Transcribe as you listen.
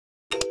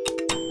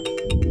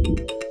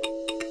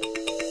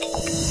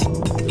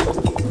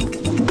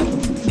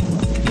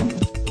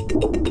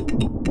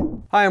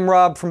Hi, I'm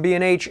Rob from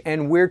B&H,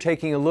 and we're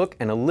taking a look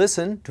and a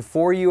listen to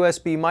 4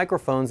 USB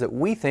microphones that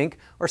we think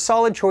are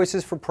solid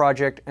choices for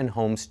project and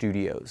home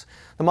studios.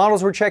 The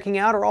models we're checking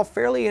out are all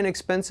fairly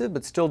inexpensive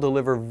but still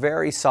deliver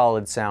very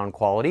solid sound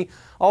quality.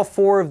 All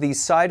 4 of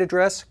these side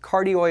address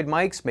cardioid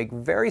mics make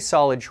very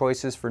solid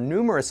choices for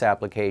numerous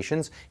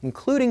applications,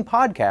 including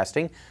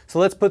podcasting, so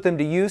let's put them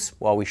to use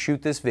while we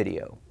shoot this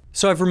video.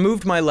 So I've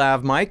removed my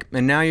lav mic,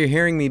 and now you're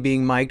hearing me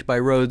being mic'd by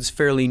Røde's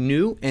fairly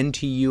new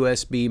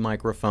NT-USB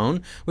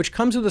microphone, which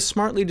comes with a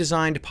smartly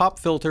designed pop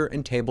filter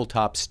and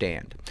tabletop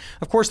stand.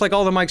 Of course, like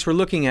all the mics we're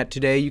looking at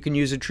today, you can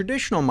use a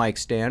traditional mic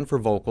stand for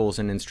vocals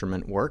and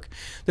instrument work.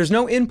 There's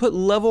no input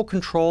level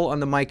control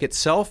on the mic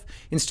itself.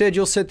 Instead,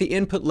 you'll set the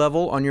input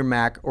level on your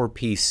Mac or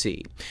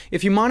PC.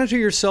 If you monitor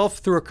yourself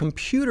through a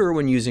computer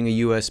when using a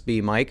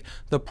USB mic,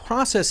 the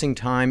processing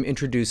time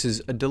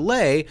introduces a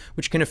delay,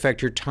 which can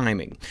affect your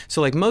timing.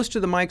 So like most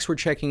of the mics we're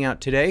checking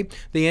out today,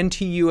 the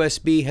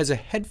NT-USB has a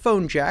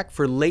headphone jack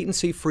for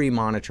latency-free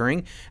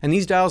monitoring, and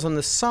these dials on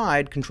the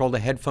side control the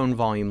headphone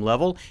volume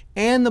level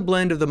and the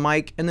blend of the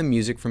mic and the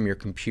music from your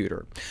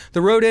computer. The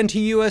RØDE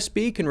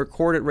NT-USB can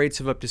record at rates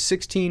of up to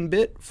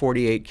 16-bit,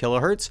 48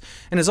 kHz,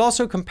 and is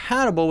also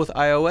compatible with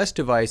iOS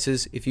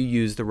devices if you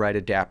use the right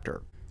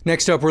adapter.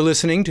 Next up, we're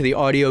listening to the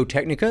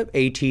Audio-Technica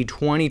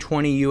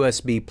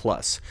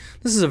AT2020USB+.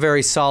 This is a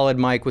very solid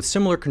mic with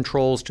similar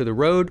controls to the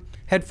RØDE,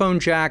 headphone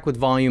jack with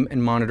volume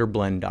and monitor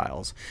blend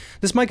dials.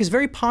 This mic is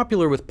very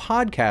popular with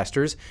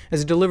podcasters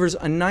as it delivers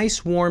a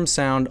nice warm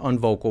sound on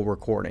vocal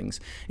recordings.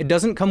 It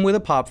doesn't come with a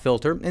pop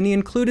filter, and the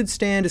included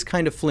stand is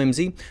kind of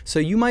flimsy, so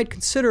you might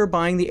consider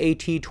buying the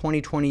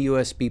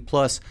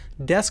AT2020USB+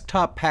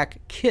 desktop pack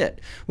kit,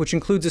 which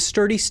includes a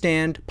sturdy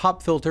stand,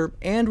 pop filter,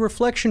 and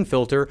reflection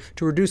filter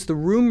to reduce the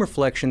room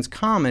reflections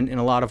common in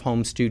a lot of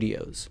home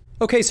studios.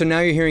 Okay, so now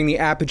you're hearing the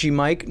Apogee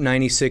MiC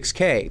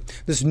 96K.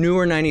 This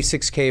newer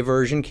 96K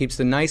version keeps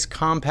the nice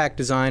compact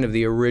design of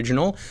the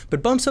original,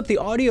 but bumps up the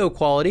audio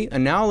quality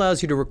and now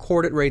allows you to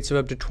record at rates of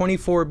up to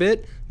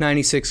 24-bit,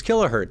 96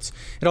 kHz.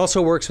 It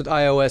also works with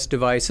iOS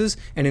devices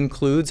and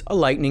includes a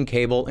lightning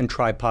cable and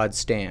tripod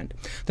stand.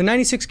 The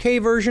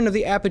 96K version of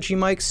the Apogee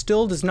MiC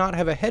still does not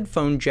have a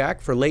headphone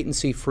jack for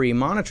latency-free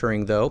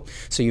monitoring though,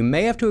 so you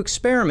may have to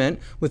experiment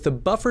with the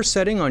buffer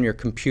setting on your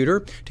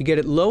computer to get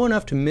it low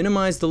enough to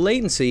minimize the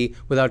latency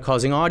without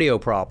causing audio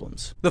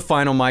problems. The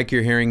final mic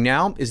you're hearing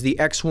now is the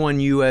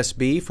X1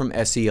 USB from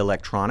SE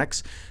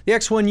Electronics. The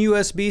X1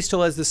 USB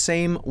still has the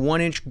same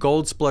 1-inch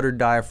gold spluttered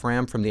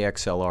diaphragm from the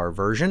XLR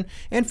version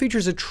and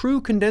features a true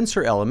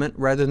condenser element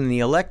rather than the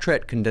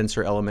electret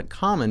condenser element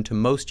common to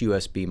most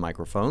USB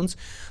microphones.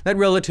 That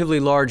relatively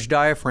large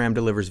diaphragm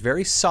delivers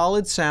very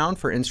solid sound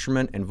for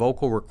instrument and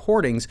vocal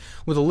recordings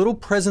with a little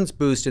presence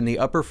boost in the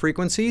upper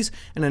frequencies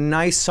and a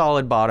nice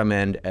solid bottom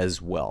end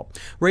as well.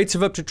 Rates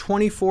of up to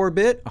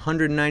 24-bit,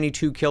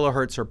 192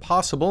 kHz are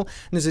possible,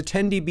 and there's a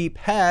 10 dB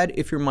pad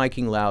if you're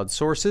miking loud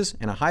sources,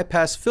 and a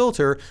high-pass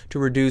filter to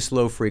reduce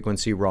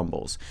low-frequency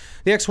rumbles.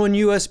 The X1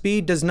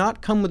 USB does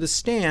not come with a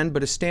stand,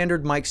 but a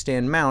standard mic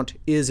stand mount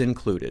is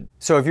included.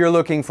 So if you're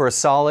looking for a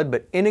solid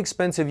but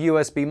inexpensive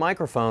USB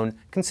microphone,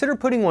 consider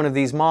putting one of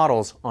these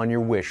models on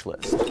your wish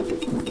list.